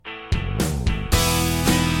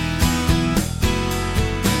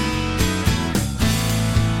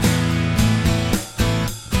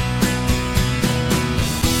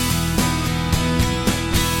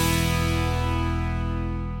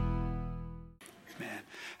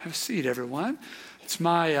Have a seat, everyone. It's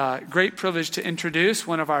my great privilege to introduce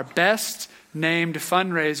one of our best named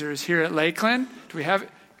fundraisers here at Lakeland. Do we have it?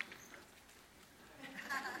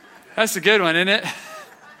 That's a good one, isn't it?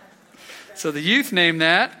 So the youth named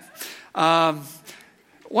that.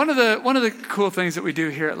 One of the cool things that we do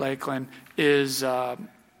here at Lakeland is our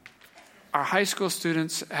high school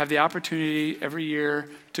students have the opportunity every year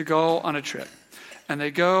to go on a trip. And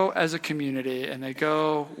they go as a community, and they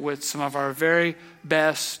go with some of our very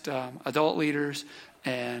best adult leaders,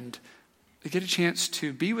 and they get a chance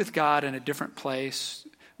to be with God in a different place,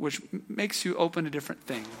 which makes you open to different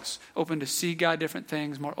things, open to see God different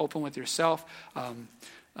things, more open with yourself.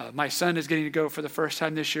 My son is getting to go for the first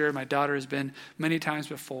time this year. My daughter has been many times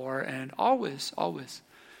before, and always,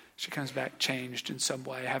 she comes back changed in some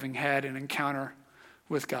way, having had an encounter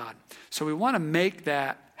with God. So we want to make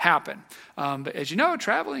that happen. But as you know,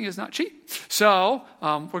 traveling is not cheap. So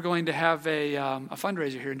we're going to have a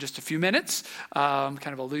fundraiser here in just a few minutes, kind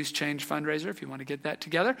of a loose change fundraiser if you want to get that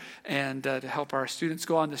together, and to help our students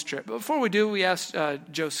go on this trip. But before we do, we asked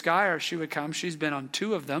Jo Skyer if she would come. She's been on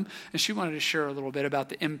 2 of them, and she wanted to share a little bit about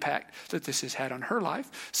the impact that this has had on her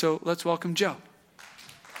life. So let's welcome Jo.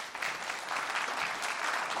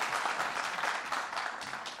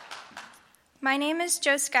 My name is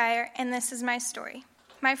Jo Skyer, and this is my story.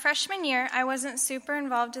 My freshman year, I wasn't super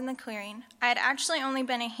involved in the clearing. I had actually only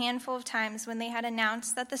been a handful of times when they had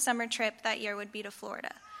announced that the summer trip that year would be to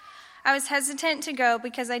Florida. I was hesitant to go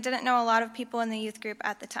because I didn't know a lot of people in the youth group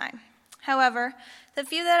at the time. However, the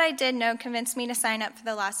few that I did know convinced me to sign up for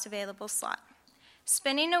the last available slot.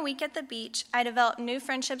 Spending a week at the beach, I developed new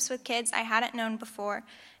friendships with kids I hadn't known before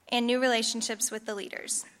and new relationships with the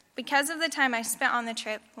leaders. Because of the time I spent on the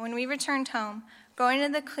trip, when we returned home, going to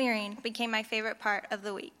the clearing became my favorite part of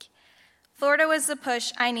the week. Florida was the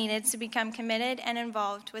push I needed to become committed and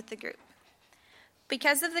involved with the group.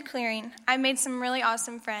 Because of the clearing, I made some really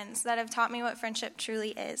awesome friends that have taught me what friendship truly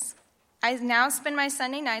is. I now spend my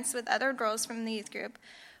Sunday nights with other girls from the youth group,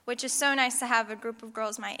 which is so nice to have a group of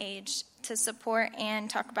girls my age to support and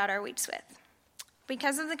talk about our weeks with.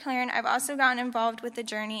 Because of the clearing, I've also gotten involved with the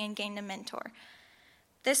journey and gained a mentor.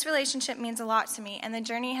 This relationship means a lot to me, and the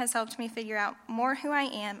journey has helped me figure out more who I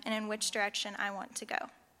am and in which direction I want to go.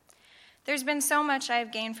 There's been so much I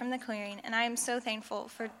have gained from the clearing, and I am so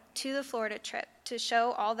thankful to the Florida trip to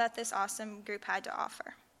show all that this awesome group had to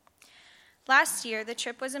offer. Last year, the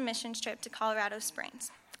trip was a missions trip to Colorado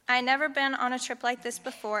Springs. I had never been on a trip like this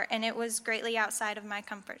before, and it was greatly outside of my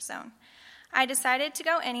comfort zone. I decided to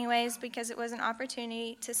go anyways because it was an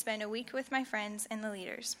opportunity to spend a week with my friends and the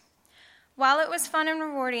leaders. While it was fun and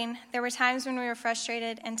rewarding, there were times when we were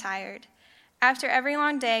frustrated and tired. After every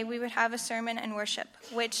long day, we would have a sermon and worship,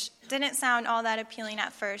 which didn't sound all that appealing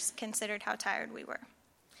at first, considered how tired we were.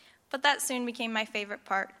 But that soon became my favorite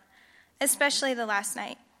part, especially the last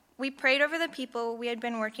night. We prayed over the people we had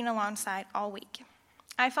been working alongside all week.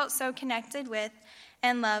 I felt so connected with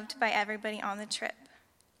and loved by everybody on the trip.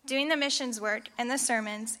 Doing the missions work and the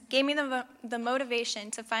sermons gave me the motivation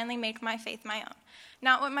to finally make my faith my own,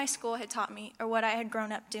 not what my school had taught me or what I had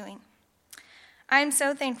grown up doing. I am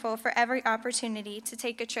so thankful for every opportunity to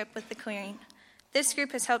take a trip with the clearing. This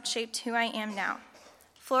group has helped shape who I am now.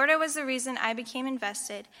 Florida was the reason I became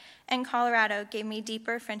invested, and Colorado gave me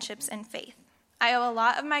deeper friendships and faith. I owe a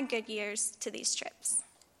lot of my good years to these trips.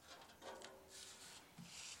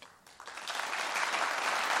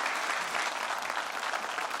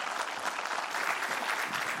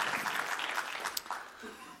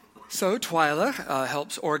 So Twyla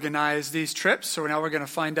helps organize these trips. So now we're going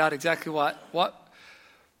to find out exactly what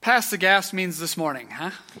pass the gas means this morning, huh?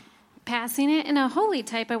 Passing it in a holy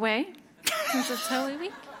type of way, since it's Holy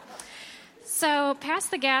Week. So Pass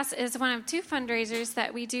the Gas is one of 2 fundraisers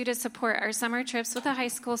that we do to support our summer trips with the high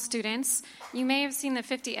school students. You may have seen the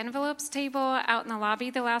 50 envelopes table out in the lobby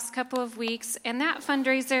the last couple of weeks, and that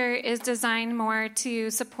fundraiser is designed more to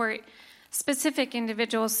support specific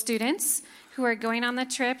individual students who are going on the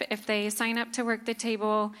trip. If they sign up to work the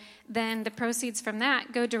table, then the proceeds from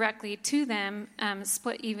that go directly to them,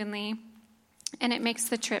 split evenly, and it makes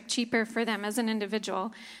the trip cheaper for them as an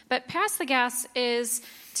individual. But Pass the Gas is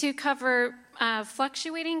to cover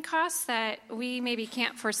fluctuating costs that we maybe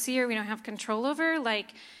can't foresee or we don't have control over,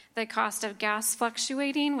 like the cost of gas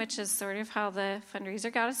fluctuating, which is sort of how the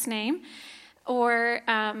fundraiser got its name, or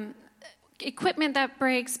equipment that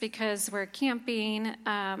breaks because we're camping,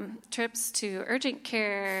 trips to urgent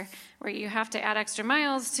care where you have to add extra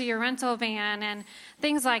miles to your rental van and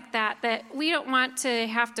things like that we don't want to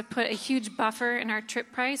have to put a huge buffer in our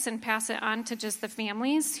trip price and pass it on to just the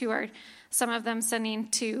families who are, some of them sending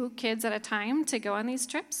 2 kids at a time to go on these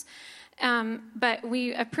trips. But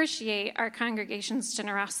we appreciate our congregation's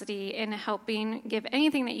generosity in helping give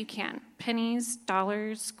anything that you can, pennies,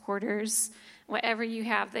 dollars, quarters, whatever you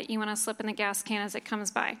have that you want to slip in the gas can as it comes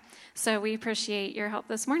by. So we appreciate your help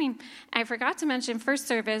this morning. I forgot to mention first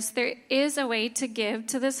service, there is a way to give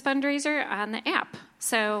to this fundraiser on the app.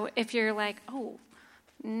 So if you're like, oh,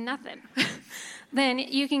 nothing, then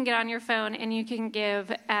you can get on your phone and you can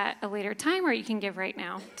give at a later time, or you can give right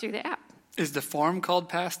now through the app. Is the form called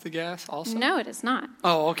Pass the Gas also? No, it is not.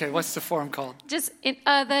 Oh, okay. What's the form called? Just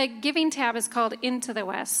the giving tab is called Into the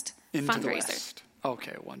West Into Fundraiser. the West.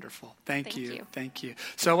 Okay, wonderful. Thank you. Thank you.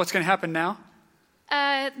 So what's going to happen now?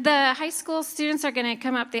 The high school students are going to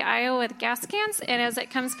come up the aisle with gas cans, and as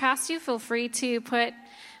it comes past you, feel free to put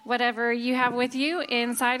whatever you have with you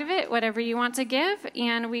inside of it, whatever you want to give,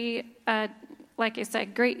 and we, like I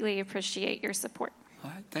said, greatly appreciate your support.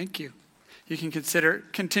 All right, thank you. You can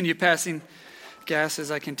continue passing gas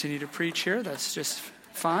as I continue to preach here. That's just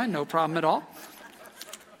fine, no problem at all.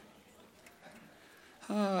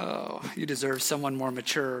 Oh, you deserve someone more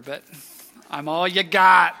mature, but I'm all you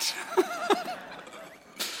got.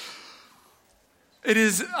 It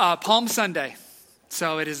is Palm Sunday,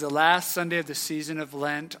 so it is the last Sunday of the season of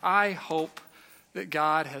Lent. I hope that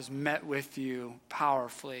God has met with you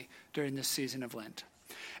powerfully during this season of Lent.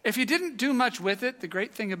 If you didn't do much with it, the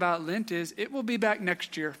great thing about Lent is it will be back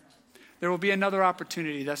next year. There will be another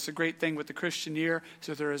opportunity. That's the great thing with the Christian year.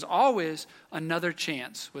 So there is always another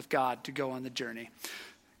chance with God to go on the journey.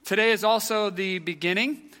 Today is also the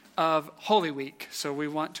beginning of Holy Week. So we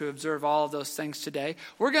want to observe all of those things today.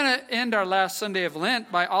 We're going to end our last Sunday of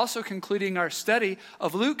Lent by also concluding our study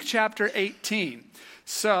of Luke chapter 18.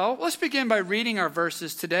 So let's begin by reading our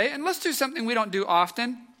verses today. And let's do something we don't do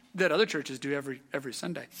often, that other churches do every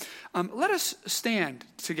Sunday. Let us stand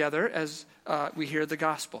together as we hear the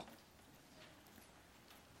gospel.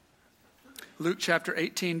 Luke chapter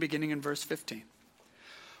 18, beginning in verse 15.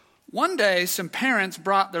 One day, some parents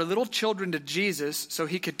brought their little children to Jesus so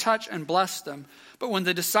he could touch and bless them. But when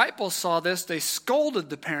the disciples saw this, they scolded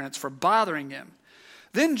the parents for bothering him.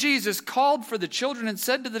 Then Jesus called for the children and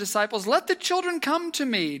said to the disciples, "Let the children come to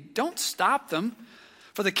me. Don't stop them.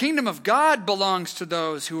 For the kingdom of God belongs to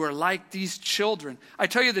those who are like these children. I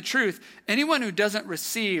tell you the truth, anyone who doesn't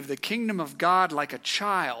receive the kingdom of God like a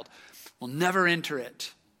child will never enter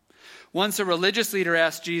it." Once a religious leader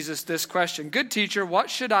asked Jesus this question, "Good teacher, what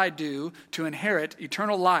should I do to inherit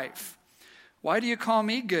eternal life?" "Why do you call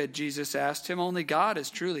me good?" Jesus asked him. "Only God is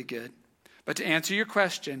truly good. But to answer your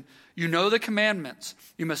question, you know the commandments.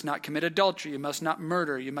 You must not commit adultery. You must not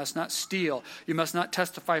murder. You must not steal. You must not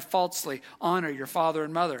testify falsely. Honor your father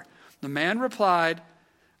and mother." The man replied,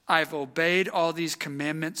 "I've obeyed all these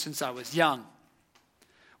commandments since I was young."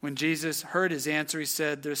 When Jesus heard his answer, he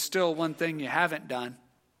said, "There's still one thing you haven't done.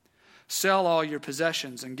 Sell all your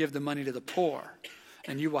possessions and give the money to the poor,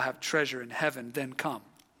 and you will have treasure in heaven. Then come,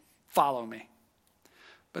 follow me."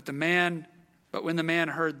 But when the man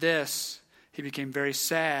heard this, he became very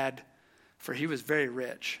sad, for he was very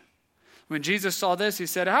rich. When Jesus saw this, he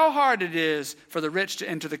said, "How hard it is for the rich to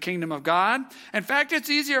enter the kingdom of God. In fact, it's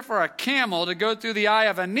easier for a camel to go through the eye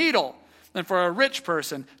of a needle than for a rich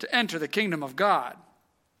person to enter the kingdom of God."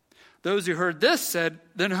 Those who heard this said,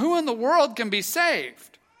 "Then who in the world can be saved?"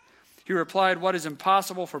 He replied, "What is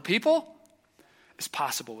impossible for people is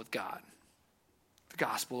possible with God." The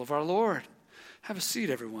gospel of our Lord. Have a seat,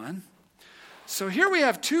 everyone. So here we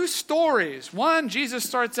have two stories. One, Jesus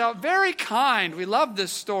starts out very kind. We love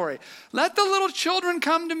this story. "Let the little children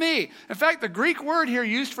come to me." In fact, the Greek word here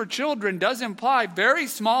used for children does imply very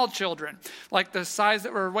small children, like the size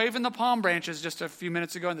that were waving the palm branches just a few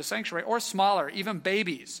minutes ago in the sanctuary, or smaller, even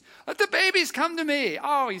babies. "Let the babies come to me."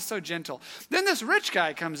 Oh, he's so gentle. Then this rich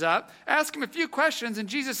guy comes up, asks him a few questions, and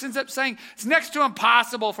Jesus ends up saying, it's next to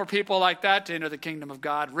impossible for people like that to enter the kingdom of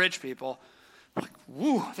God, rich people. Like,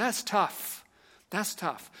 woo, that's tough. That's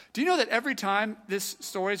tough. Do you know that every time these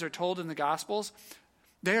stories are told in the Gospels,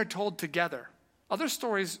 they are told together? Other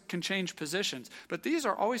stories can change positions, but these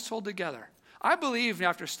are always told together. I believe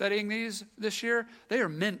after studying these this year, they are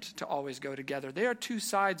meant to always go together. They are two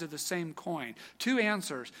sides of the same coin, two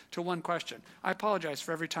answers to one question. I apologize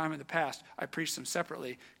for every time in the past I preached them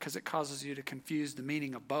separately because it causes you to confuse the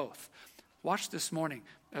meaning of both. Watch this morning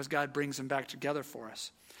as God brings them back together for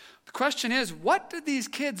us. The question is, what did these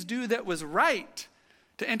kids do that was right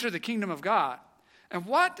to enter the kingdom of God? And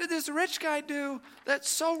what did this rich guy do that's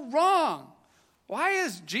so wrong? Why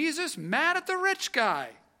is Jesus mad at the rich guy?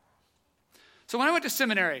 So when I went to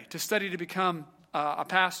seminary to study to become a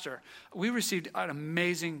pastor, we received an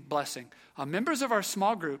amazing blessing. Members of our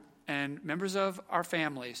small group and members of our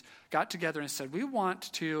families got together and said, we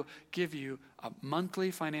want to give you a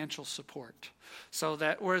monthly financial support. So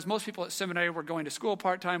that whereas most people at seminary were going to school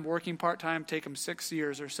part-time, working part-time, take them 6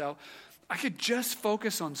 years or so, I could just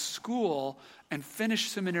focus on school and finish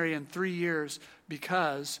seminary in 3 years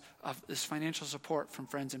because of this financial support from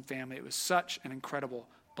friends and family. It was such an incredible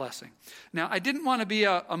blessing. Now, I didn't want to be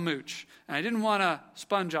a mooch, and I didn't want to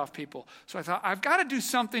sponge off people. So I thought, I've got to do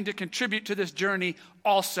something to contribute to this journey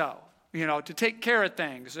also, to take care of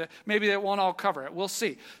things. Maybe that won't all cover it. We'll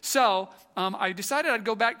see. So I decided I'd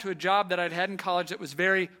go back to a job that I'd had in college that was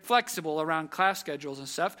very flexible around class schedules and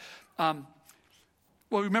stuff.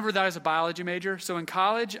 Well, remember that I was a biology major? So in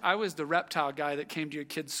college, I was the reptile guy that came to your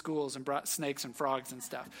kids' schools and brought snakes and frogs and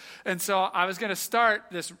stuff. And so I was going to start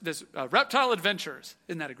this Reptile Adventures.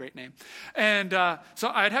 Isn't that a great name? And so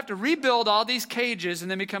I'd have to rebuild all these cages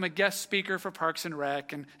and then become a guest speaker for Parks and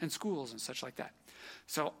Rec and schools and such like that.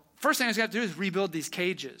 So first thing I was going to do is rebuild these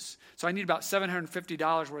cages. So I need about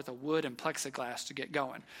 $750 worth of wood and plexiglass to get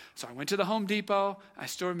going. So I went to the Home Depot. I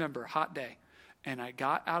still remember, hot day. And I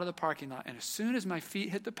got out of the parking lot, and as soon as my feet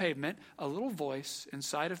hit the pavement, a little voice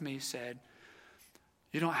inside of me said,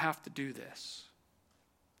 you don't have to do this.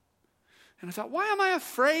 And I thought, why am I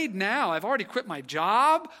afraid now? I've already quit my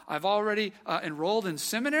job. I've already enrolled in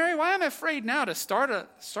seminary. Why am I afraid now to start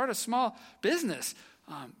a small business?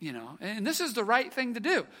 And this is the right thing to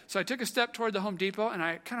do. So I took a step toward the Home Depot, and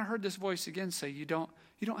I kind of heard this voice again say, you don't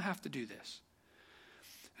have to do this.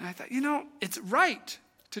 And I thought, it's right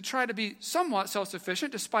to try to be somewhat self-sufficient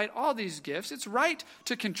despite all these gifts. It's right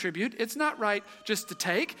to contribute. It's not right just to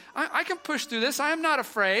take. I can push through this. I am not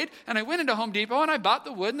afraid. And I went into Home Depot and I bought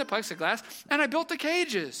the wood and the plexiglass and I built the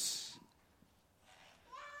cages.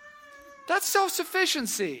 That's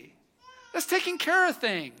self-sufficiency. That's taking care of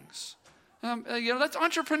things. That's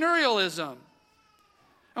entrepreneurialism.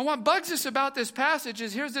 And what bugs us about this passage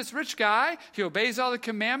is here's this rich guy. He obeys all the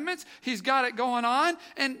commandments. He's got it going on.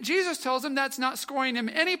 And Jesus tells him that's not scoring him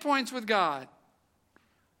any points with God.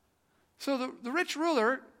 So the rich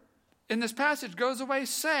ruler in this passage goes away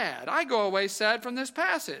sad. I go away sad from this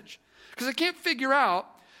passage because I can't figure out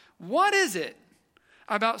what is it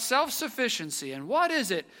about self-sufficiency and what is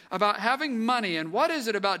it about having money and what is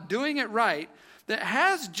it about doing it right that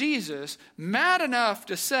has Jesus mad enough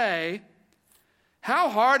to say, how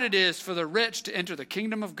hard it is for the rich to enter the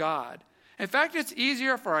kingdom of God. In fact, it's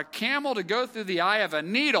easier for a camel to go through the eye of a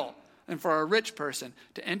needle than for a rich person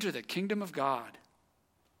to enter the kingdom of God.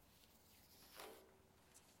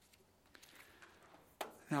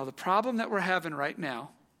 Now, the problem that we're having right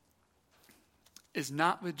now is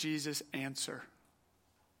not with Jesus' answer.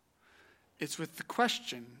 It's with the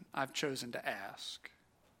question I've chosen to ask.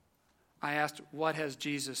 I asked, what has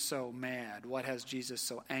Jesus so mad? What has Jesus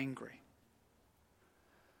so angry?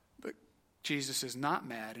 But Jesus is not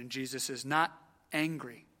mad, and Jesus is not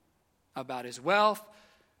angry about his wealth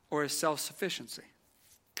or his self-sufficiency.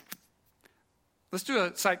 Let's do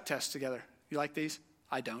a psych test together. You like these?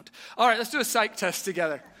 I don't. All right, let's do a psych test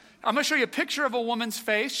together. I'm going to show you a picture of a woman's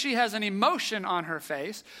face. She has an emotion on her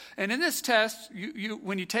face. And in this test,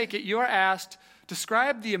 when you take it, you are asked,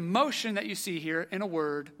 describe the emotion that you see here in a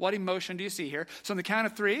word. What emotion do you see here? So on the count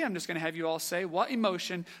of 3, I'm just going to have you all say what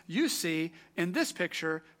emotion you see in this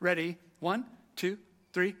picture. Ready? 1, 2,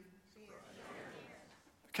 3.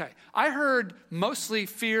 Okay. I heard mostly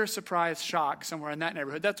fear, surprise, shock somewhere in that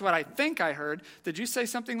neighborhood. That's what I think I heard. Did you say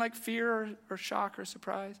something like fear or shock or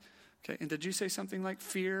surprise? Okay. And did you say something like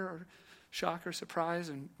fear or shock or surprise?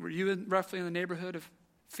 And were you roughly in the neighborhood of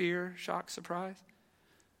fear, shock, surprise?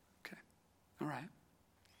 Okay. All right.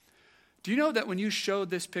 Do you know that when you showed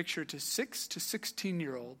this picture to 6 to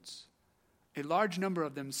 16-year-olds, a large number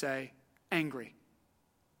of them say angry?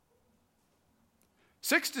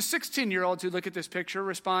 6 to 16-year-olds who look at this picture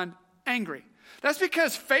respond angry. That's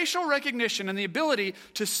because facial recognition and the ability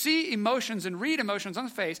to see emotions and read emotions on the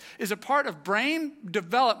face is a part of brain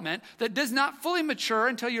development that does not fully mature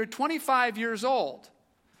until you're 25 years old.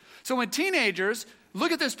 So when teenagers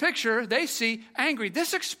look at this picture, they see angry.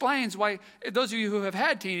 This explains why those of you who have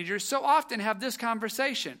had teenagers so often have this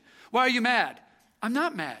conversation. Why are you mad? I'm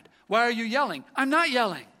not mad. Why are you yelling? I'm not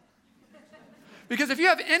yelling. Because if you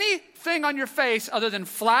have anything on your face other than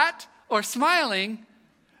flat or smiling,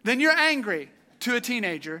 then you're angry to a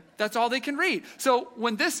teenager. That's all they can read. So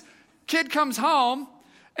when this kid comes home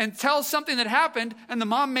and tells something that happened and the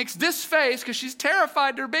mom makes this face because she's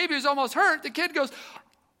terrified her baby is almost hurt, the kid goes,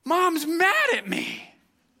 Mom's mad at me.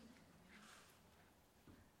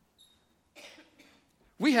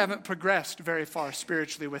 We haven't progressed very far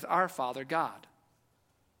spiritually with our Father God.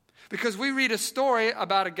 Because we read a story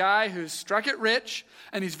about a guy who's struck it rich,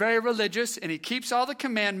 and he's very religious, and he keeps all the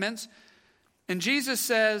commandments. And Jesus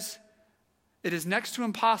says, it is next to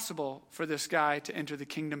impossible for this guy to enter the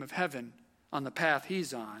kingdom of heaven on the path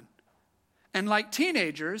he's on. And like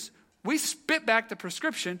teenagers, we spit back the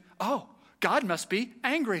prescription, oh, God must be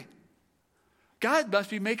angry. God must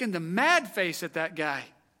be making the mad face at that guy.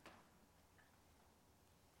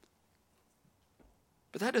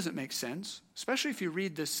 But that doesn't make sense, especially if you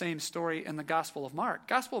read this same story in the Gospel of Mark.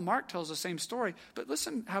 Gospel of Mark tells the same story, but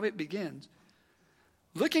listen how it begins.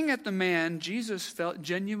 Looking at the man, Jesus felt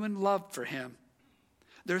genuine love for him.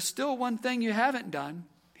 There's still one thing you haven't done,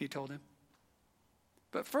 he told him.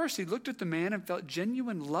 But first, he looked at the man and felt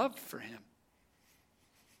genuine love for him.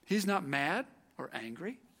 He's not mad or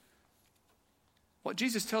angry. What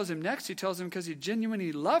Jesus tells him next, he tells him because he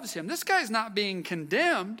genuinely loves him. This guy's not being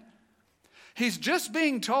condemned. He's just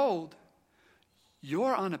being told,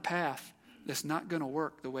 you're on a path that's not going to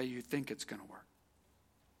work the way you think it's going to work.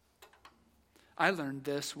 I learned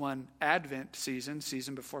this one Advent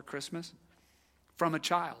season before Christmas, from a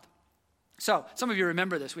child. So, some of you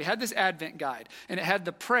remember this. We had this Advent guide, and it had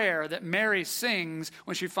the prayer that Mary sings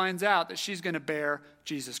when she finds out that she's going to bear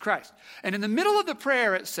Jesus Christ. And in the middle of the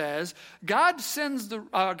prayer it says, God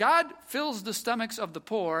fills the stomachs of the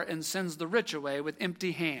poor and sends the rich away with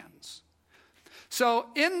empty hands. So,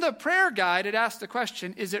 in the prayer guide, it asked the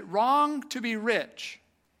question, is it wrong to be rich?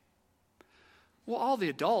 Well, all the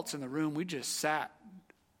adults in the room, we just sat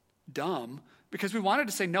dumb because we wanted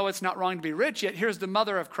to say, no, it's not wrong to be rich. Yet here's the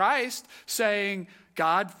mother of Christ saying,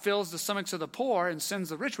 God fills the stomachs of the poor and sends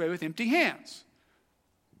the rich away with empty hands.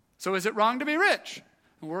 So is it wrong to be rich?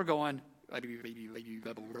 And we're going,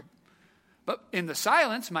 but in the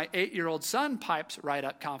silence, my 8-year-old son pipes right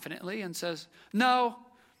up confidently and says, no,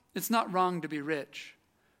 it's not wrong to be rich,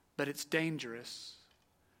 but it's dangerous.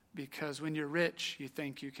 Because when you're rich, you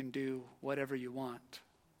think you can do whatever you want.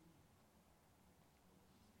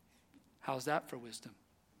 How's that for wisdom?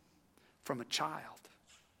 From a child.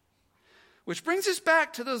 Which brings us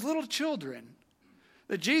back to those little children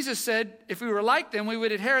that Jesus said, if we were like them, we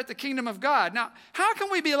would inherit the kingdom of God. Now, how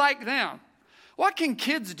can we be like them? What can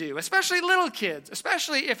kids do, especially little kids,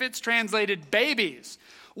 especially if it's translated babies?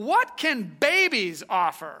 What can babies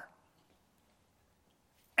offer?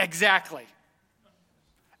 Exactly.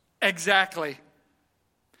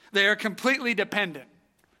 They are completely dependent.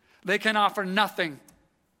 They can offer nothing.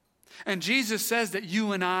 And Jesus says that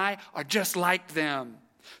you and I are just like them.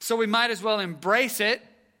 So we might as well embrace it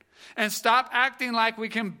and stop acting like we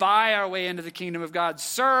can buy our way into the kingdom of God,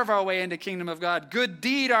 serve our way into the kingdom of God, good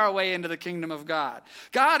deed our way into the kingdom of God.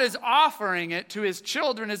 God is offering it to his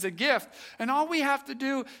children as a gift, and all we have to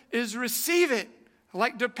do is receive it,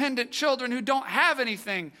 like dependent children who don't have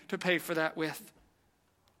anything to pay for that with.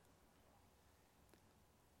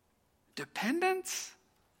 Dependence?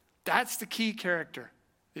 That's the key character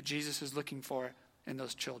that Jesus is looking for in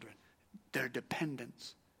those children. Their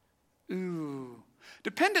dependence. Ooh.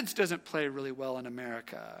 Dependence doesn't play really well in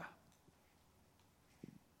America.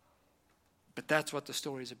 But that's what the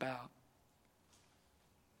story's about.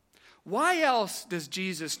 Why else does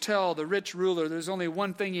Jesus tell the rich ruler there's only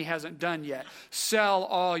one thing he hasn't done yet? Sell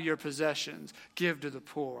all your possessions, give to the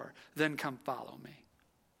poor, then come follow me.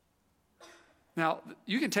 Now,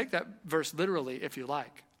 you can take that verse literally if you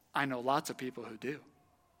like. I know lots of people who do.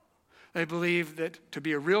 They believe that to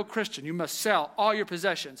be a real Christian, you must sell all your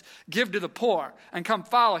possessions, give to the poor, and come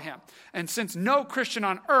follow him. And since no Christian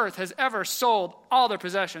on earth has ever sold all their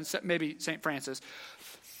possessions, except maybe St. Francis,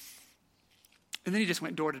 and then he just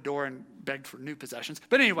went door to door and begged for new possessions.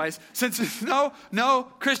 But anyways, since no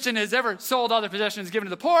Christian has ever sold all their possessions given to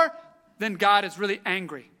the poor, then God is really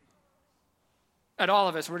angry at all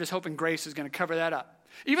of us. We're just hoping grace is going to cover that up.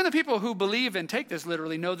 Even the people who believe and take this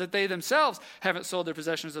literally know that they themselves haven't sold their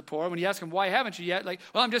possessions to the poor. When you ask them, why haven't you yet? Like,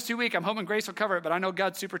 well, I'm just too weak. I'm hoping grace will cover it, but I know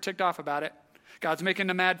God's super ticked off about it. God's making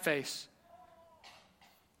a mad face.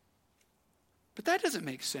 But that doesn't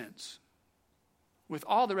make sense with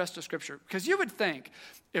all the rest of Scripture. Because you would think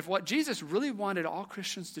if what Jesus really wanted all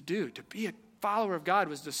Christians to do, to be a follower of God,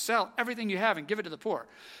 was to sell everything you have and give it to the poor,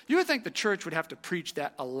 you would think the church would have to preach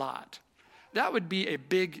that a lot. That would be a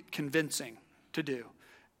big convincing to do.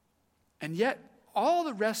 And yet, all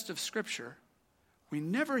the rest of Scripture, we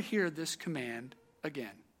never hear this command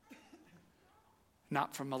again.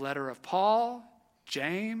 Not from a letter of Paul,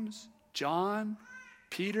 James, John,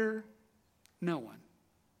 Peter, no one.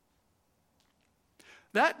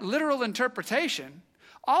 That literal interpretation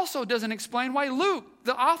also doesn't explain why Luke,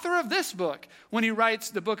 the author of this book, when he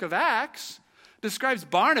writes the book of Acts, describes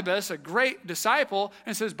Barnabas, a great disciple,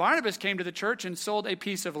 and says Barnabas came to the church and sold a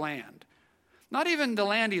piece of land. Not even the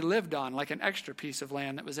land he lived on, like an extra piece of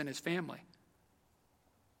land that was in his family.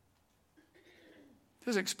 It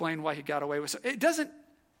doesn't explain why he got away with it. It doesn't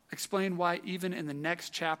explain why even in the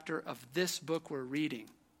next chapter of this book we're reading,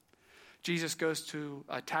 Jesus goes to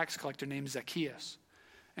a tax collector named Zacchaeus.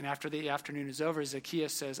 And after the afternoon is over,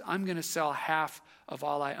 Zacchaeus says, I'm going to sell half of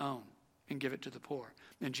all I own and give it to the poor.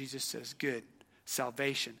 And Jesus says, good,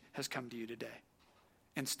 salvation has come to you today.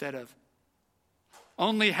 Instead of,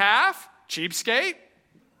 only half? Cheapskate?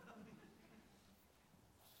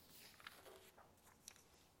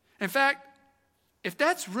 In fact, if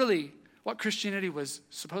that's really what Christianity was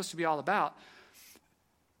supposed to be all about,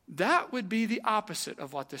 that would be the opposite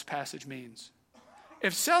of what this passage means.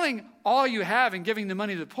 If selling all you have and giving the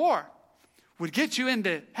money to the poor would get you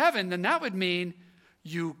into heaven, then that would mean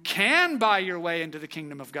you can buy your way into the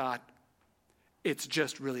kingdom of God. It's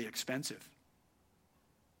just really expensive.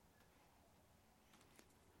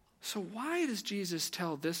 So why does Jesus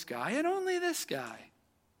tell this guy and only this guy?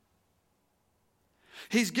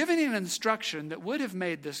 He's giving an instruction that would have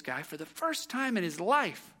made this guy, for the first time in his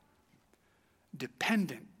life,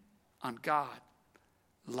 dependent on God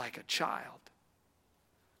like a child.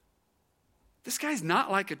 This guy's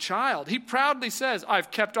not like a child. He proudly says,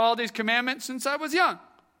 I've kept all these commandments since I was young.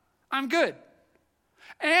 I'm good.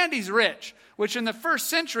 And he's rich, which in the first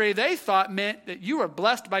century they thought meant that you were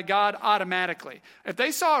blessed by God automatically. If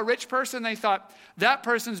they saw a rich person, they thought, that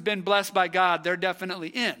person's been blessed by God, they're definitely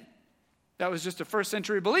in. That was just a first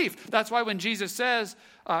century belief. That's why when Jesus says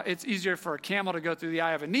it's easier for a camel to go through the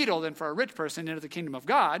eye of a needle than for a rich person into the kingdom of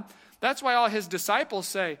God, that's why all his disciples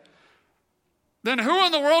say, then who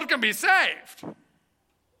in the world can be saved?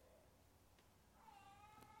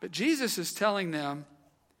 But Jesus is telling them,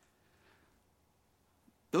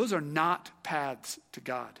 those are not paths to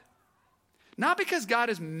God. Not because God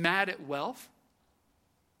is mad at wealth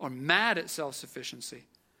or mad at self-sufficiency,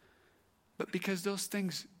 but because those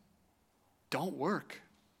things don't work.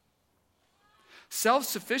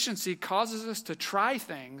 Self-sufficiency causes us to try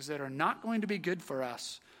things that are not going to be good for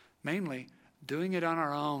us, mainly doing it on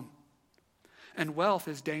our own. And wealth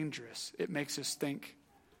is dangerous. It makes us think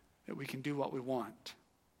that we can do what we want.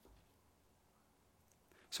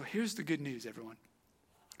 So here's the good news, everyone.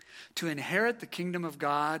 To inherit the kingdom of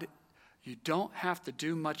God, you don't have to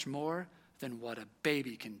do much more than what a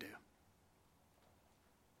baby can do.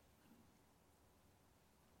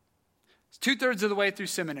 It's 2/3 of the way through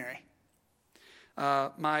seminary.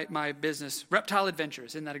 My business, Reptile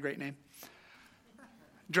Adventures, isn't that a great name?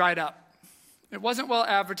 Dried up. It wasn't well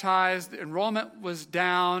advertised. The enrollment was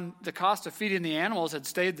down. The cost of feeding the animals had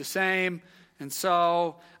stayed the same. And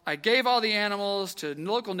so I gave all the animals to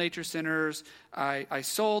local nature centers. I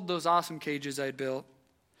sold those awesome cages I'd built.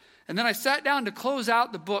 And then I sat down to close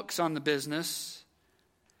out the books on the business.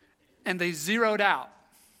 And they zeroed out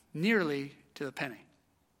nearly to the penny.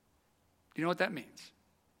 Do you know what that means?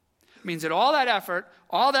 It means that all that effort,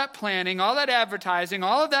 all that planning, all that advertising,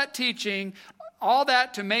 all of that teaching, all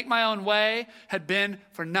that to make my own way had been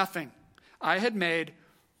for nothing. I had made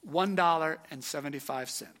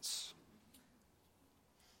 $1.75.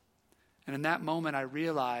 And in that moment, I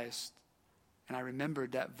realized and I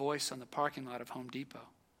remembered that voice on the parking lot of Home Depot.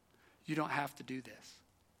 You don't have to do this.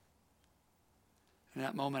 In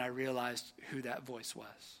that moment, I realized who that voice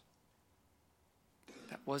was.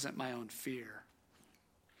 That wasn't my own fear.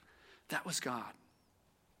 That was God.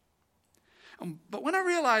 But when I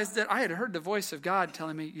realized that I had heard the voice of God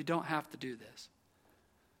telling me, you don't have to do this,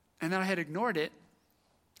 and that I had ignored it,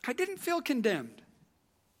 I didn't feel condemned.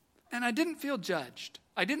 And I didn't feel judged.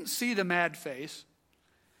 I didn't see the mad face.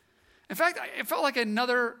 In fact, it felt like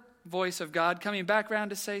another voice of God coming back around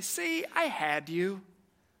to say, see, I had you.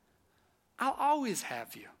 I'll always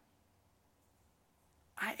have you.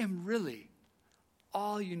 I am really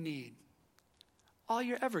all you need. All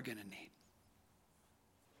you're ever going to need.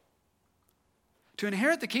 To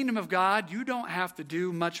inherit the kingdom of God, you don't have to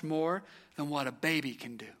do much more than what a baby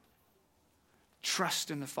can do.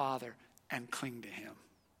 Trust in the Father and cling to Him.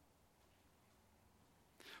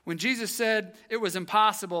 When Jesus said it was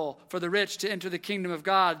impossible for the rich to enter the kingdom of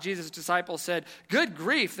God, Jesus' disciples said, good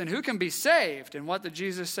grief, then who can be saved? And what did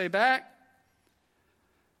Jesus say back?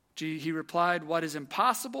 He replied, what is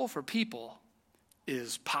impossible for people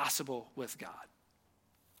is possible with God.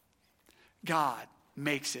 God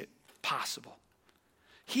makes it possible.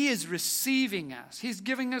 He is receiving us. He's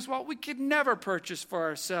giving us what we could never purchase for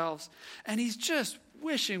ourselves. And He's just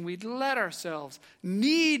wishing we'd let ourselves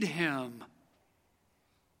need Him.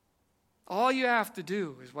 All you have to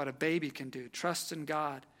do is what a baby can do. Trust in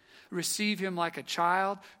God. receive him like a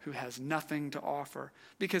child who has nothing to offer.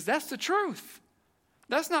 Because that's the truth.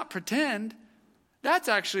 That's not pretend. That's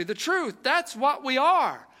actually the truth. That's what we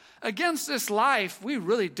are. Against this life, we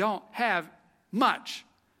really don't have much.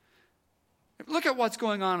 Look at what's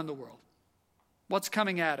going on in the world. What's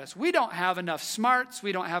coming at us. We don't have enough smarts.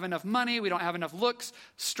 We don't have enough money. We don't have enough looks,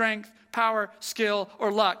 strength, power, skill,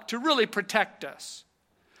 or luck to really protect us.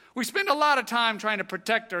 We spend a lot of time trying to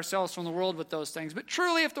protect ourselves from the world with those things. But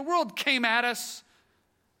truly, if the world came at us,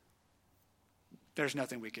 there's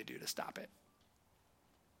nothing we could do to stop it.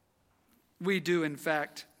 We do, in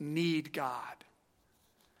fact, need God,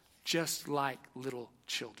 just like little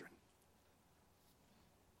children.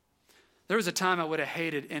 There was a time I would have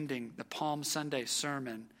hated ending the Palm Sunday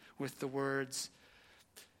sermon with the words,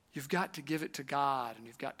 you've got to give it to God and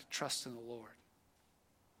you've got to trust in the Lord.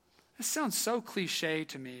 This sounds so cliche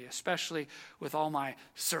to me, especially with all my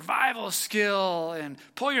survival skill and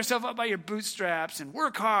pull yourself up by your bootstraps and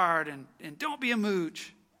work hard and don't be a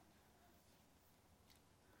mooch.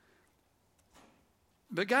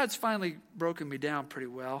 But God's finally broken me down pretty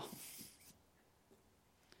well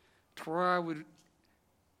to where I would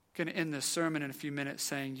going to end this sermon in a few minutes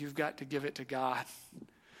saying you've got to give it to God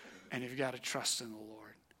and you've got to trust in the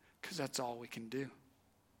Lord because that's all we can do.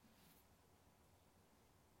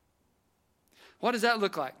 What does that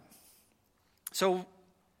look like? So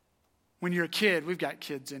when you're a kid, we've got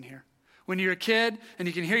kids in here. When you're a kid and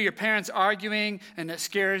you can hear your parents arguing and it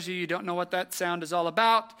scares you, you don't know what that sound is all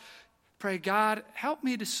about, pray, God, help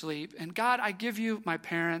me to sleep. And God, I give you my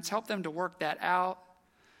parents. Help them to work that out,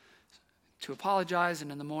 to apologize,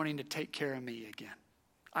 and in the morning to take care of me again.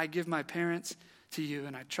 I give my parents to you,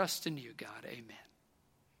 and I trust in you, God. Amen.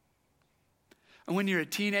 And when you're a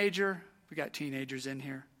teenager, we got teenagers in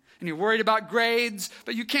here, and you're worried about grades,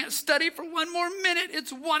 but you can't study for one more minute.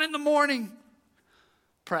 It's 1 a.m.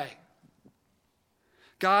 Pray.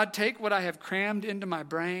 God, take what I have crammed into my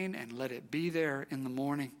brain and let it be there in the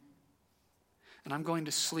morning. And I'm going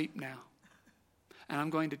to sleep now. And I'm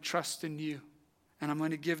going to trust in you. And I'm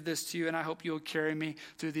going to give this to you, and I hope you'll carry me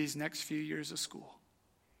through these next few years of school.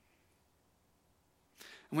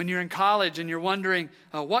 And when you're in college and you're wondering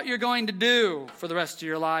what you're going to do for the rest of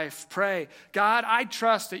your life, pray, God, I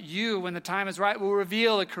trust that you, when the time is right, will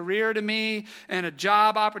reveal a career to me and a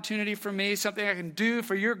job opportunity for me, something I can do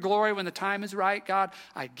for your glory when the time is right. God,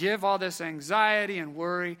 I give all this anxiety and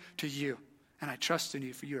worry to you, and I trust in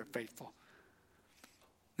you, for you are faithful.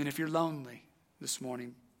 And if you're lonely this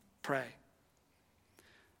morning, pray.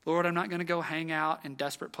 Lord, I'm not going to go hang out in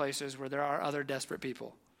desperate places where there are other desperate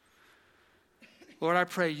people. Lord, I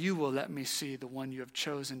pray you will let me see the one you have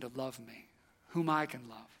chosen to love me, whom I can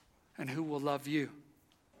love, and who will love you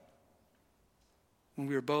when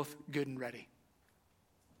we are both good and ready.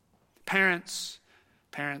 Parents,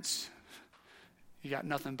 you got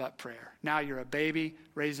nothing but prayer. Now you're a baby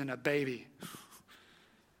raising a baby.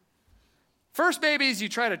 First babies, you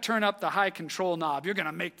try to turn up the high control knob. You're going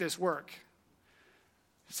to make this work.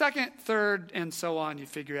 Second, third, and so on, you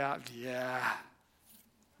figure out,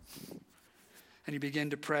 And you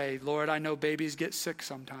begin to pray, Lord, I know babies get sick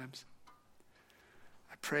sometimes.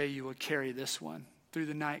 I pray you will carry this one through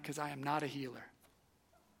the night because I am not a healer.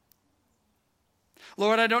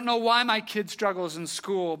 Lord, I don't know why my kid struggles in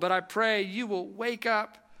school, but I pray you will wake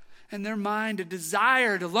up in their mind a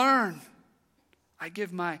desire to learn. I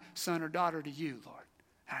give my son or daughter to you, Lord,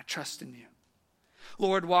 and I trust in you.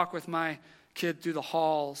 Lord, walk with my kid through the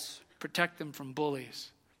halls, protect them from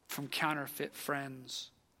bullies, from counterfeit friends,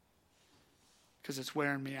 because it's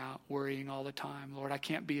wearing me out, worrying all the time. Lord, I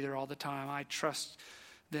can't be there all the time. I trust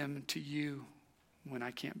them to you when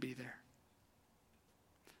I can't be there.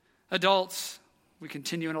 Adults, we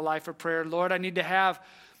continue in a life of prayer. Lord, I need to have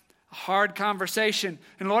a hard conversation.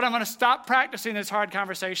 And Lord, I'm going to stop practicing this hard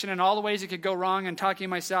conversation and all the ways it could go wrong and talking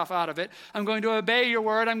myself out of it. I'm going to obey your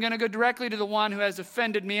word. I'm going to go directly to the one who has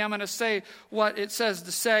offended me. I'm going to say what it says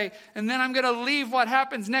to say. And then I'm going to leave what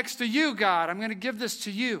happens next to you, God. I'm going to give this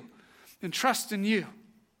to you and trust in you.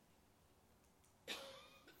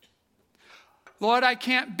 Lord, I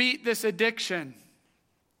can't beat this addiction.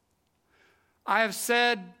 I have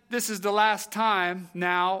said this is the last time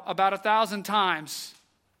now about 1,000 times.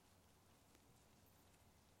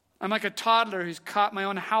 I'm like a toddler who's caught my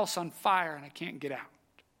own house on fire and I can't get out.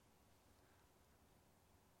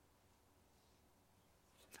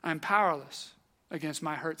 I'm powerless against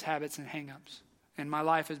my hurts, habits, and hang-ups, and my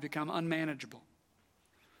life has become unmanageable.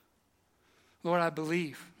 Lord, I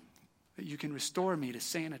believe that you can restore me to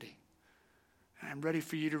sanity, and I'm ready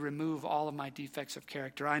for you to remove all of my defects of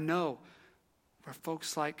character. I know where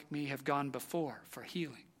folks like me have gone before for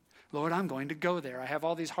healing, Lord, I'm going to go there. I have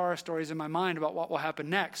all these horror stories in my mind about what will happen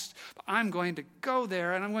next. But I'm going to go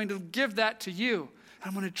there, and I'm going to give that to you.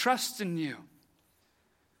 I'm going to trust in you.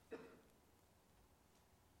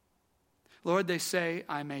 Lord, they say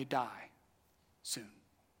I may die soon.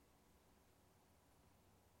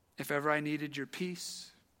 If ever I needed your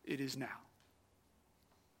peace, it is now.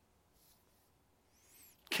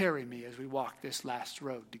 Carry me as we walk this last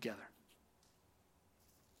road together.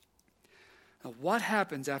 Now, what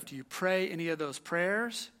happens after you pray any of those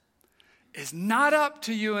prayers is not up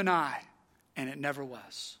to you and I, and it never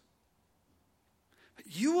was. But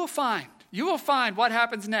you will find what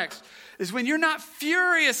happens next is when you're not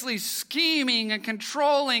furiously scheming and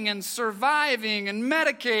controlling and surviving and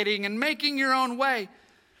medicating and making your own way.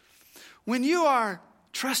 When you are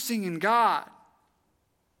trusting in God,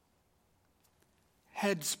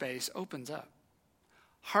 head space opens up.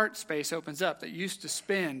 Heart space opens up that used to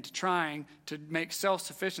spend trying to make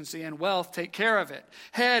self-sufficiency and wealth take care of it.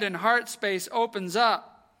 Head and heart space opens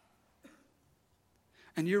up.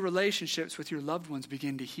 And your relationships with your loved ones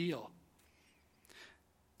begin to heal.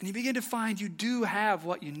 And you begin to find you do have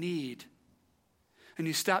what you need. And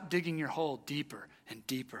you stop digging your hole deeper and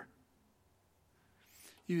deeper.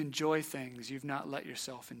 You enjoy things you've not let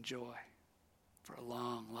yourself enjoy for a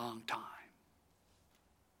long, long time.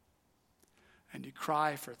 And you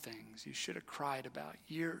cry for things you should have cried about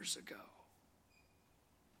years ago.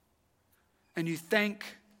 And you thank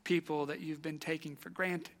people that you've been taking for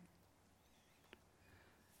granted.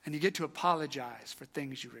 And you get to apologize for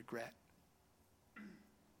things you regret.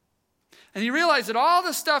 And you realize that all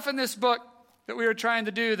the stuff in this book that we were trying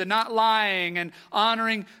to do, the not lying and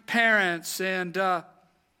honoring parents and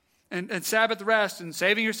Sabbath rest and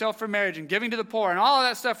saving yourself for marriage and giving to the poor and all of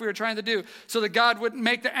that stuff we were trying to do so that God wouldn't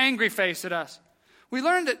make the angry face at us. We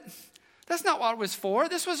learned that that's not what it was for.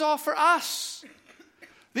 This was all for us.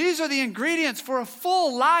 These are the ingredients for a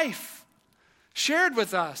full life shared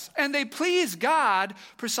with us. And they please God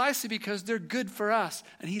precisely because they're good for us.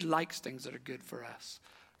 And he likes things that are good for us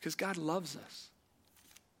because God loves us.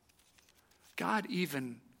 God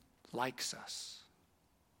even likes us.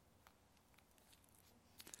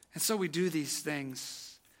 And so we do these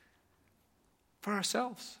things for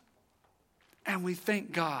ourselves. And we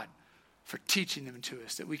thank God for teaching them to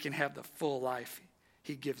us that we can have the full life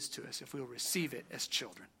he gives to us if we'll receive it as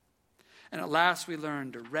children. And at last we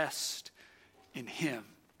learn to rest in him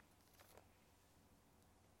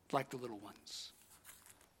like the little ones.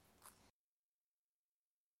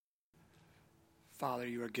 Father,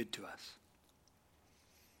 you are good to us.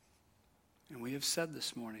 And we have said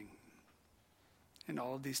this morning, and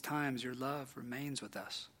all of these times, your love remains with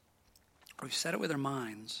us. We've said it with our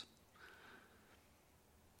minds.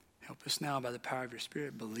 Help us now by the power of your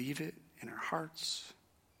Spirit believe it in our hearts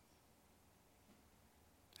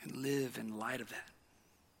and live in light of that.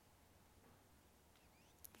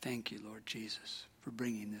 Thank you, Lord Jesus, for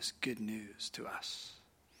bringing this good news to us.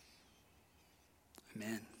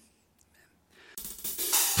 Amen.